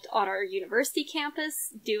involved on our university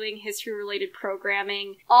campus doing history-related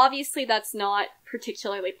programming. Obviously, that's not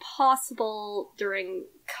particularly possible during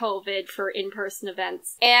COVID for in-person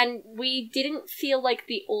events, and we didn't feel like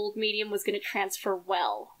the old medium was going to transfer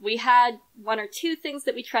well. We had one or two things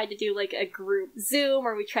that we tried to do, like a group Zoom,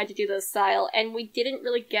 or we tried to do those style, and we didn't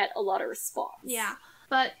really get a lot of response. Yeah.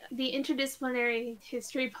 But the Interdisciplinary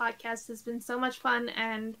History podcast has been so much fun,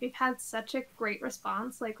 and we've had such a great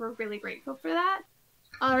response. Like, we're really grateful for that.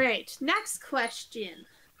 All right, next question.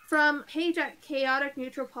 From Page at Chaotic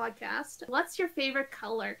Neutral Podcast. What's your favorite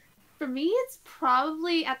color? For me, it's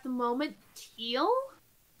probably, at the moment, teal.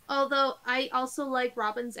 Although, I also like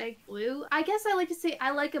Robin's Egg Blue. I guess I like to say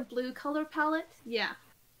I like a blue color palette. Yeah.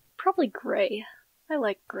 Probably gray. I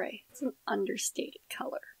like gray. It's an understated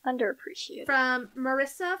color. Underappreciated. From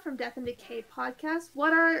Marissa from Death and Decay Podcast,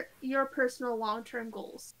 what are your personal long-term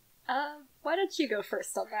goals? Why don't you go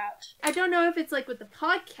first on that? I don't know if it's like with the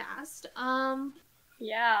podcast.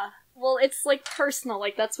 Yeah. Well, it's like personal,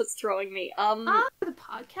 like that's what's throwing me. For the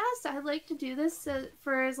podcast, I'd like to do this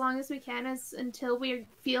for as long as we can, until we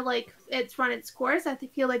feel like it's run its course. I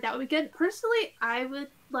feel like that would be good. Personally, I would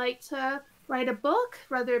like to write a book,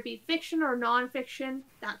 whether it be fiction or non-fiction.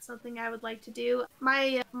 That's something I would like to do.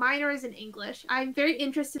 My minor is in English. I'm very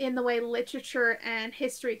interested in the way literature and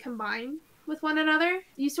history combine with one another.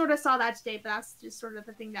 You sort of saw that today, but that's just sort of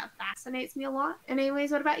the thing that fascinates me a lot. And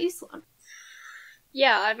anyways, what about you, Sloan?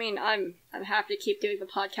 Yeah, I mean, I'm happy to keep doing the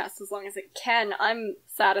podcast as long as it can. I'm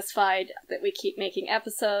satisfied that we keep making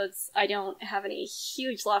episodes. I don't have any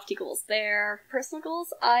huge lofty goals there. Personal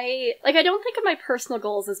goals? I don't think of my personal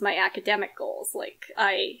goals as my academic goals. Like,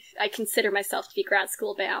 I consider myself to be grad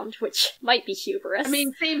school bound, which might be hubris. I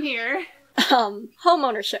mean, same here. Home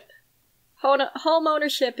ownership. Home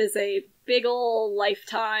ownership is a big ol'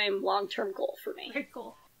 lifetime, long-term goal for me. Very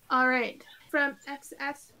cool. Alright. From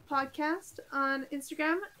XS Podcast on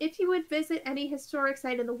Instagram, if you would visit any historic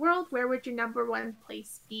site in the world, where would your number one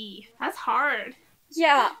place be? That's hard.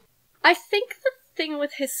 Yeah. I think the thing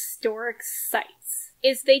with historic sites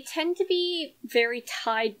is they tend to be very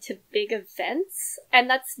tied to big events, and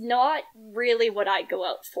that's not really what I go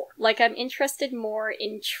out for. Like, I'm interested more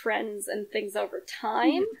in trends and things over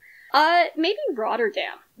time. Maybe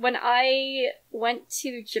Rotterdam. When I went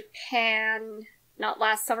to Japan, not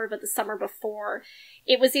last summer, but the summer before,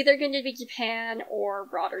 it was either going to be Japan or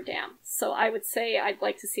Rotterdam. So I would say I'd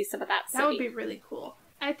like to see some of that city. That would be really cool.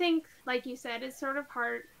 I think, like you said, it's sort of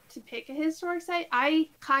hard to pick a historic site. I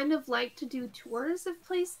kind of like to do tours of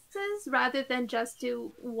places rather than just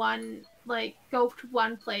do one, like, go to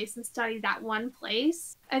one place and study that one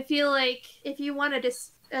place. I feel like if you wanted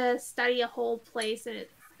to study a whole place and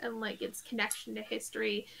like its connection to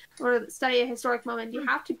history or study a historic moment, you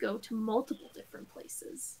have to go to multiple different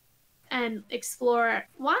places and explore.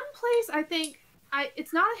 One place, I think,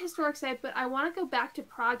 it's not a historic site, but I want to go back to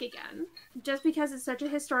Prague again, just because it's such a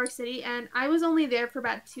historic city, and I was only there for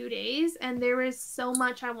about 2 days, and there was so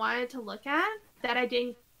much I wanted to look at that I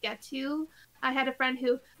didn't get to. I had a friend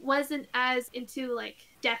who wasn't as into, like,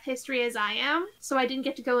 death history as I am, so I didn't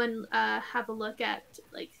get to go and have a look at,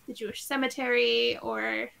 like, the Jewish cemetery,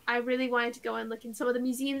 or I really wanted to go and look in some of the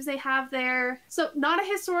museums they have there. So not a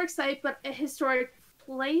historic site, but a historic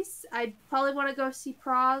place. I'd probably want to go see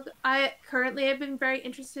Prague. I currently have been very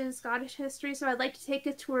interested in Scottish history, so I'd like to take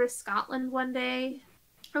a tour of Scotland one day.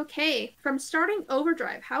 Okay, from starting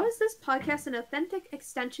Overdrive, how is this podcast an authentic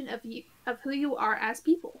extension of who you are as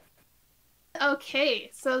people? Okay,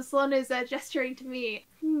 so Sloan is gesturing to me.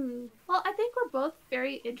 Well, I think we're both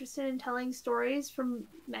very interested in telling stories from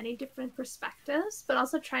many different perspectives, but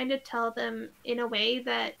also trying to tell them in a way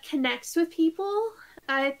that connects with people.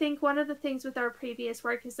 I think one of the things with our previous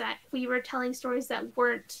work is that we were telling stories that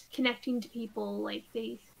weren't connecting to people, like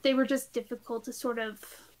they were just difficult to sort of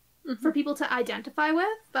for people to identify with.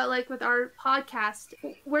 But like with our podcast,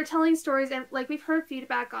 we're telling stories, and like we've heard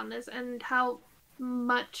feedback on this and how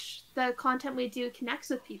much the content we do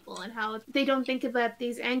connects with people and how they don't think about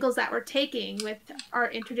these angles that we're taking with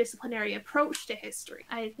our interdisciplinary approach to history.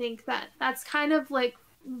 I think that that's kind of like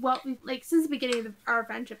what we like since the beginning of our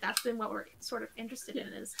friendship. That's been what we're sort of interested in,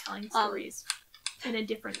 is telling stories in a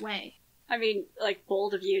different way. I mean, like,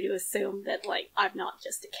 bold of you to assume that, like, I'm not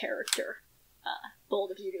just a character.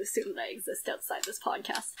 Bold of you to assume that I exist outside this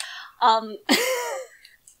podcast.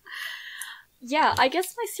 Yeah, I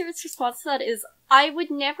guess my serious response to that is I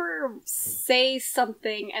would never say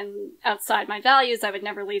something and outside my values. I would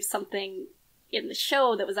never leave something in the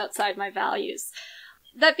show that was outside my values.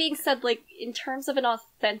 That being said, like, in terms of an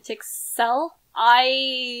authentic self,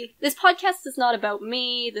 this podcast is not about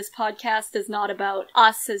me. This podcast is not about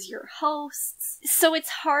us as your hosts. So it's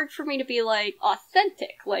hard for me to be, like,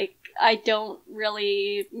 authentic. Like, I don't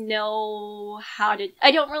really know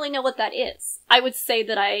what that is. I would say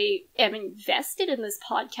that I am invested in this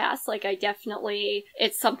podcast. Like,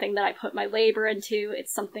 it's something that I put my labor into.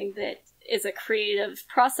 It's something that is a creative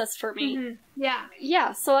process for me.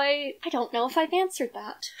 Yeah, so I don't know if I've answered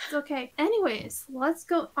that. It's okay. Anyways, let's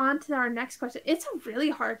go on to our next question. It's a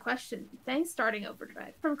really hard question. Thanks, starting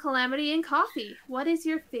Overdrive. From Calamity and Coffee, what is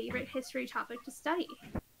your favorite history topic to study?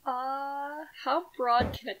 How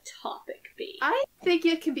broad can a topic be? I think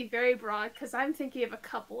it can be very broad, because I'm thinking of a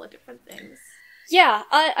couple of different things. Yeah,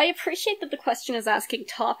 I appreciate that the question is asking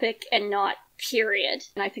topic and not period.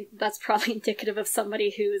 And I think that's probably indicative of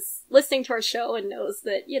somebody who's listening to our show and knows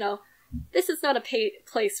that, you know, this is not a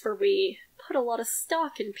place where we put a lot of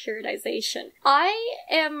stock in periodization. I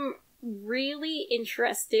am really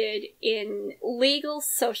interested in legal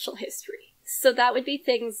social history. So that would be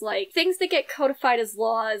things that get codified as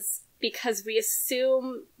laws because we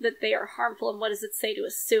assume that they are harmful, and what does it say to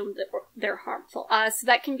assume that they're harmful? So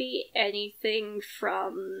that can be anything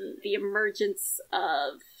from the emergence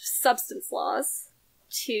of substance laws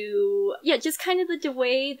to, just kind of the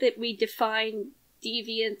way that we define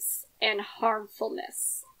deviance and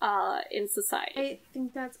harmfulness in society. I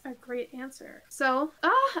think that's a great answer. So,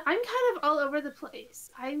 I'm kind of all over the place.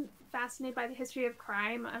 I'm fascinated by the history of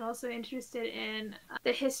crime. I'm also interested in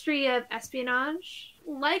the history of espionage.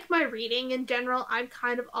 Like my reading in general, I'm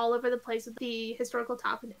kind of all over the place with the historical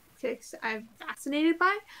topics I'm fascinated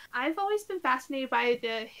by. I've always been fascinated by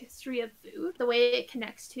the history of food, the way it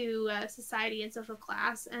connects to society and social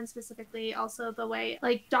class, and specifically also the way,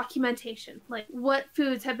 like, documentation, like what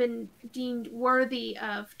foods have been deemed worthy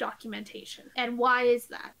of documentation, and why is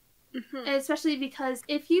that? And especially because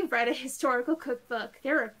if you've read a historical cookbook,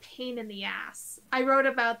 they're a pain in the ass. I wrote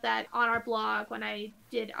about that on our blog when I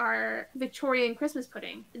did our Victorian Christmas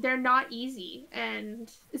pudding. They're not easy, and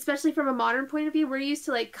especially from a modern point of view, we're used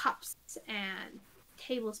to like cups and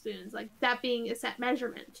tablespoons, like that being a set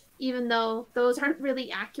measurement, even though those aren't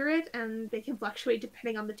really accurate and they can fluctuate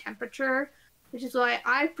depending on the temperature, which is why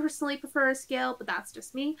I personally prefer a scale, but that's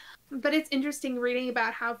just me. But it's interesting reading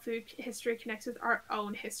about how food history connects with our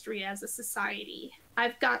own history as a society.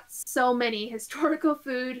 I've got so many historical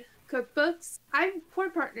food cookbooks. Poor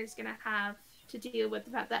partner's gonna have to deal with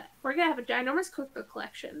the fact that we're gonna have a ginormous cookbook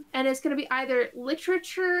collection, and it's gonna be either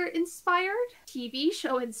literature inspired, TV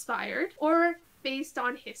show inspired, or based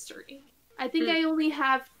on history. I think I only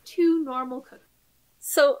have 2 normal cookbooks.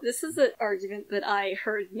 So this is an argument that I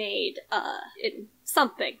heard made in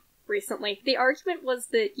something recently. The argument was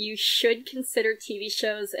that you should consider TV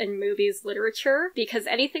shows and movies literature because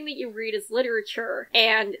anything that you read is literature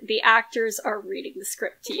and the actors are reading the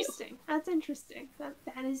script to you. Interesting. That's interesting.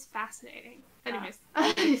 That is fascinating.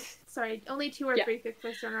 Anyways, sorry, only 2 or 3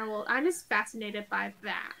 cookbooks in a row. I'm just fascinated by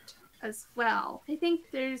that as well. I think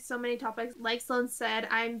there's so many topics. Like Sloan said,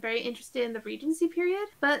 I'm very interested in the Regency period,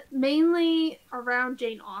 but mainly around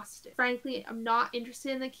Jane Austen. Frankly, I'm not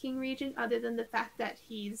interested in the King Regent other than the fact that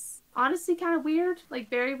he's honestly kind of weird, like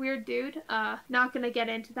very weird dude. Not gonna get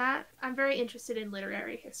into that. I'm very interested in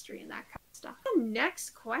literary history and that kind of stuff. The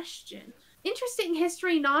next question. Interesting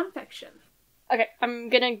history nonfiction. Okay, I'm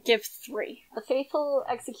gonna give 3. The Faithful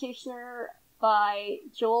Executioner by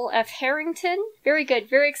Joel F. Harrington. Very good,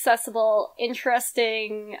 very accessible,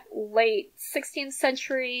 interesting, late 16th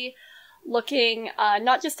century, looking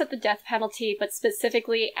not just at the death penalty, but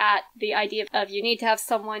specifically at the idea of you need to have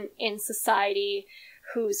someone in society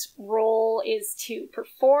whose role is to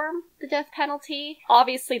perform the death penalty.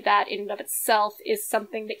 Obviously, that in and of itself is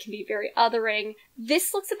something that can be very othering.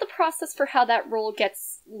 This looks at the process for how that role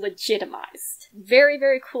gets legitimized. Very,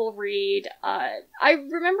 very cool read. I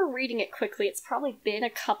remember reading it quickly. It's probably been a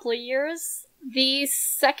couple of years. The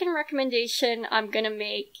second recommendation I'm gonna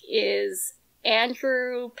make is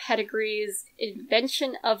Andrew Pettigree's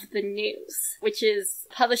Invention of the News, which is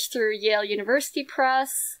published through Yale University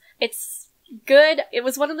Press. It's good. It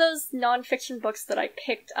was one of those nonfiction books that I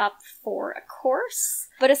picked up for a course,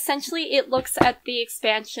 but essentially it looks at the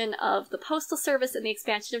expansion of the Postal Service and the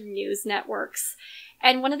expansion of news networks.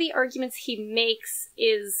 And one of the arguments he makes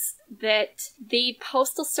is that the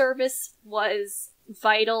Postal Service was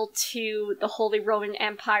vital to the Holy Roman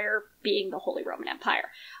Empire being the Holy Roman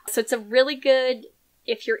Empire. So it's a really good,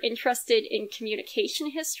 if you're interested in communication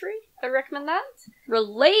history, I recommend that.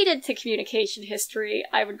 Related to communication history,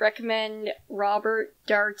 I would recommend Robert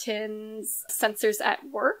Darnton's Censors at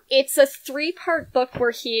Work. It's a 3-part book where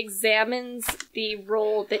he examines the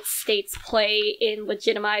role that states play in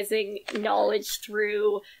legitimizing knowledge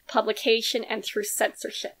through publication and through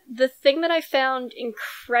censorship. The thing that I found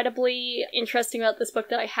incredibly interesting about this book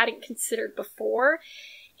that I hadn't considered before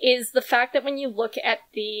is the fact that when you look at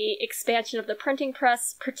the expansion of the printing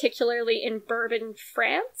press, particularly in Bourbon,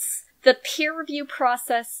 France, the peer review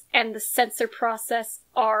process and the censor process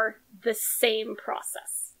are the same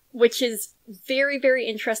process, which is very, very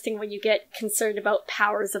interesting when you get concerned about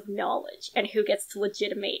powers of knowledge and who gets to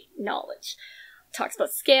legitimate knowledge. It talks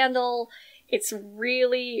about scandal. It's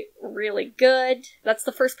really, really good. That's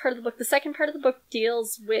the first part of the book. The second part of the book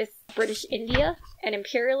deals with British India and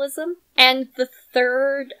imperialism. And the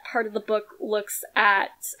third part of the book looks at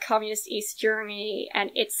Communist East Germany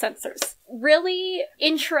and its censors. Really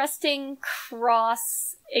interesting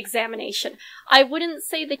cross-examination. I wouldn't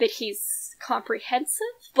say that he's comprehensive,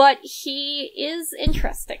 but he is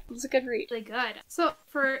interesting. It was a good read. Really good. So,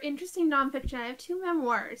 for interesting nonfiction, I have 2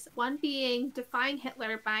 memoirs. One being Defying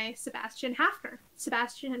Hitler by Sebastian Haffner.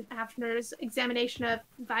 Sebastian Haffner's examination of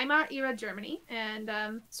Weimar-era Germany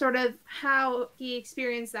and sort of how he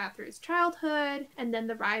experienced that through his childhood and then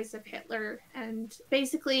the rise of Hitler. And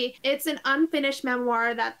basically, it's an unfinished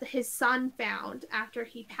memoir that his son found after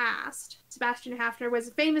he passed. Sebastian Haffner was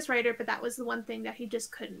a famous writer, but that was the one thing that he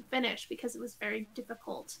just couldn't finish because it was very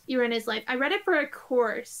difficult era in his life. I read it for a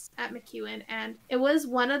course at McEwen, and it was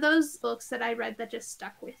one of those books that I read that just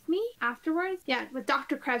stuck with me afterwards. Yeah, with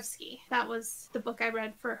Dr. Krevsky. That was the book I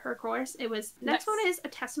read for her course. It was, next one is A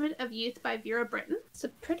Testament of Youth by Vera Brittain. It's a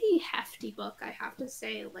pretty hefty book, I have to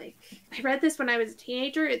say. Like, I read this when I was a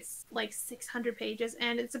teenager. It's like 600 pages,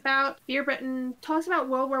 and it's about Vera Brittain, talks about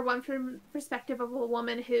World War I from the perspective of a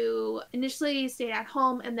woman who initially stayed at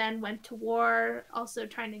home and then went to war, also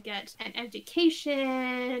trying to get an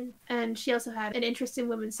education, and she also had an interest in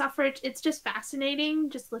women's suffrage. It's just fascinating,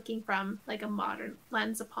 just looking from like a modern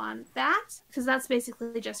lens upon that, because that's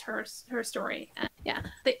basically just her story. And yeah,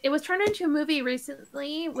 it was turned into a movie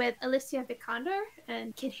recently with Alicia Vikander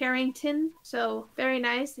and Kit Harington, so very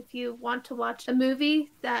nice if you want to watch a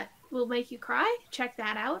movie that will make you cry. Check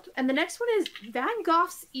that out. And the next one is Van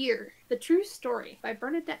Gogh's Ear, The True Story by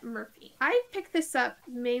Bernadette Murphy. I picked this up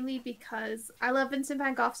mainly because I love Vincent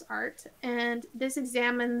van Gogh's art, and this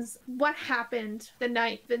examines what happened the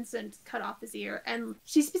night Vincent cut off his ear. And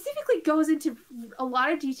she specifically goes into a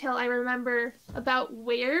lot of detail, I remember, about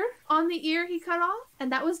where on the ear he cut off.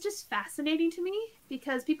 And that was just fascinating to me,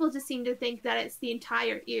 because people just seem to think that it's the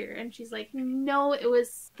entire ear. And she's like, no, it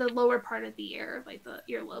was the lower part of the ear, like the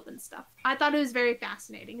earlobe and stuff. I thought it was very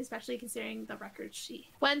fascinating, especially considering the records she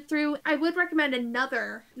went through. I would recommend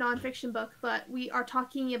another nonfiction book, but we are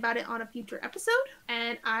talking about it on a future episode,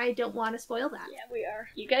 and I don't want to spoil that. Yeah, we are.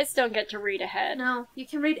 You guys don't get to read ahead. No, you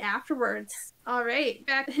can read afterwards. All right,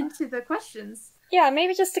 back into the questions. Yeah,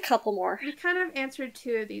 maybe just a couple more. We kind of answered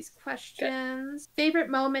 2 of these questions. Good. Favorite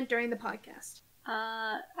moment during the podcast?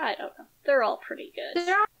 I don't know. They're all pretty good.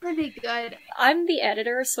 They're all pretty good. I'm the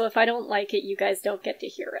editor, so if I don't like it, you guys don't get to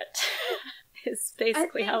hear it. Is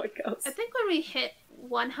basically how it goes. I think when we hit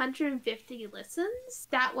 150 listens,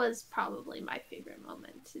 that was probably my favorite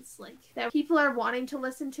moment. It's like that people are wanting to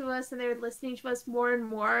listen to us, and they're listening to us more and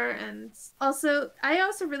more. And also, I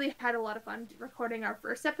also really had a lot of fun recording our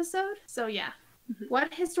first episode. So yeah.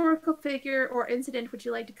 What historical figure or incident would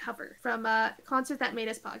you like to cover from a Concert That Made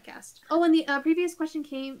Us podcast? Oh, and the previous question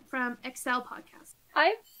came from Excel podcast.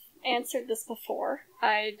 I've answered this before.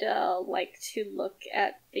 I'd like to look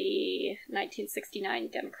at the 1969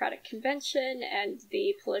 Democratic Convention and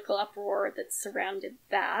the political uproar that surrounded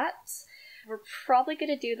that. We're probably going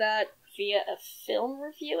to do that via a film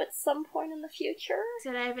review at some point in the future.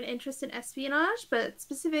 Said I have an interest in espionage, but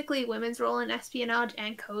specifically women's role in espionage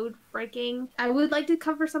and code breaking. I would like to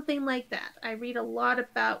cover something like that. I read a lot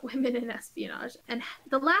about women in espionage. And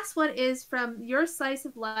the last one is from Your Slice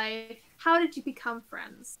of Life. How did you become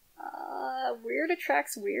friends? Weird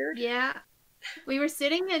attracts weird. Yeah. We were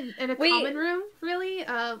sitting in a common room, really.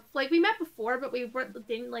 We met before, but we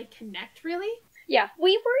didn't connect, really. Yeah,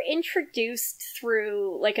 we were introduced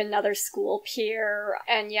through, another school peer,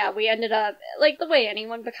 and yeah, we ended up, the way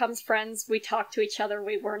anyone becomes friends, we talked to each other,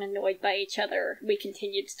 we weren't annoyed by each other, we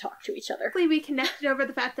continued to talk to each other. We connected over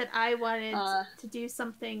the fact that I wanted to do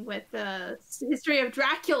something with the history of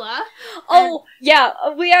Dracula. Oh, yeah,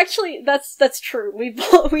 we actually, that's true.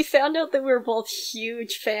 We found out that we were both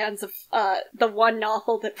huge fans of the one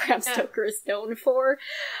novel that Bram Stoker is known for.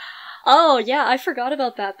 Oh, yeah, I forgot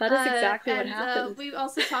about that. That is exactly what happened. We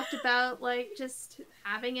also talked about, just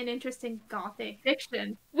having an interest in gothic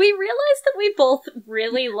fiction. We realized that we both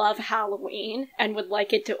really love Halloween and would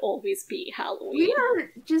like it to always be Halloween. We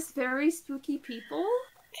are just very spooky people.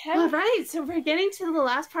 Okay. All right, so we're getting to the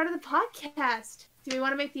last part of the podcast. Do we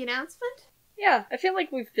want to make the announcement? Yeah, I feel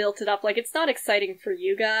like we've built it up. It's not exciting for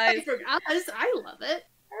you guys. I love it.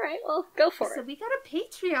 Alright, well, go for it. So we got a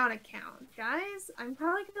Patreon account, guys. I'm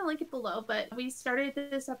probably going to link it below, but we started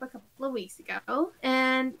this up a couple of weeks ago,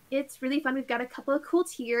 and it's really fun. We've got a couple of cool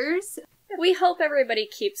tiers. We hope everybody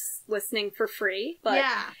keeps listening for free, but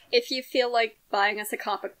if you feel like buying us a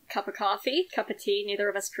cup of coffee, cup of tea, neither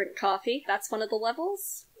of us drink coffee, that's one of the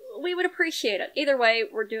levels, we would appreciate it. Either way,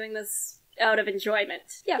 we're doing this out of enjoyment.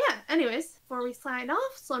 Yeah, anyways, before we sign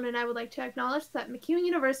off, Sloan and I would like to acknowledge that MacEwan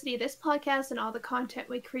University, this podcast, and all the content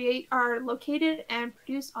we create are located and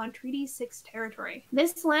produced on Treaty 6 territory.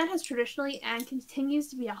 This land has traditionally and continues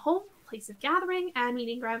to be a home, place of gathering, and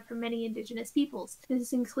meeting ground for many Indigenous peoples.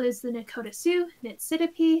 This includes the Nakota Sioux,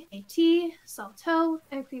 Niitsitapi, Métis, Saulteaux,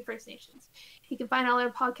 and Cree First Nations. You can find all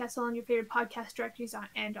our podcasts on your favorite podcast directories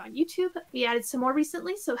and on YouTube. We added some more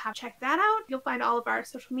recently, so check that out. You'll find all of our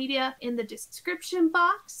social media in the description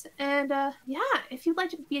box. And if you'd like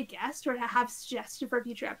to be a guest or to have suggestions for a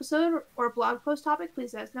future episode or a blog post topic,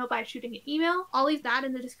 please let us know by shooting an email. I'll leave that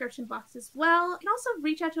in the description box as well. You can also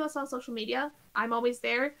reach out to us on social media. I'm always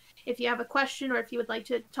there. If you have a question or if you would like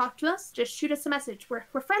to talk to us, just shoot us a message.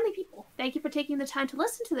 We're friendly people. Thank you for taking the time to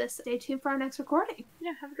listen to this. Stay tuned for our next recording.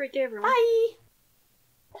 Yeah, have a great day, everyone. Bye!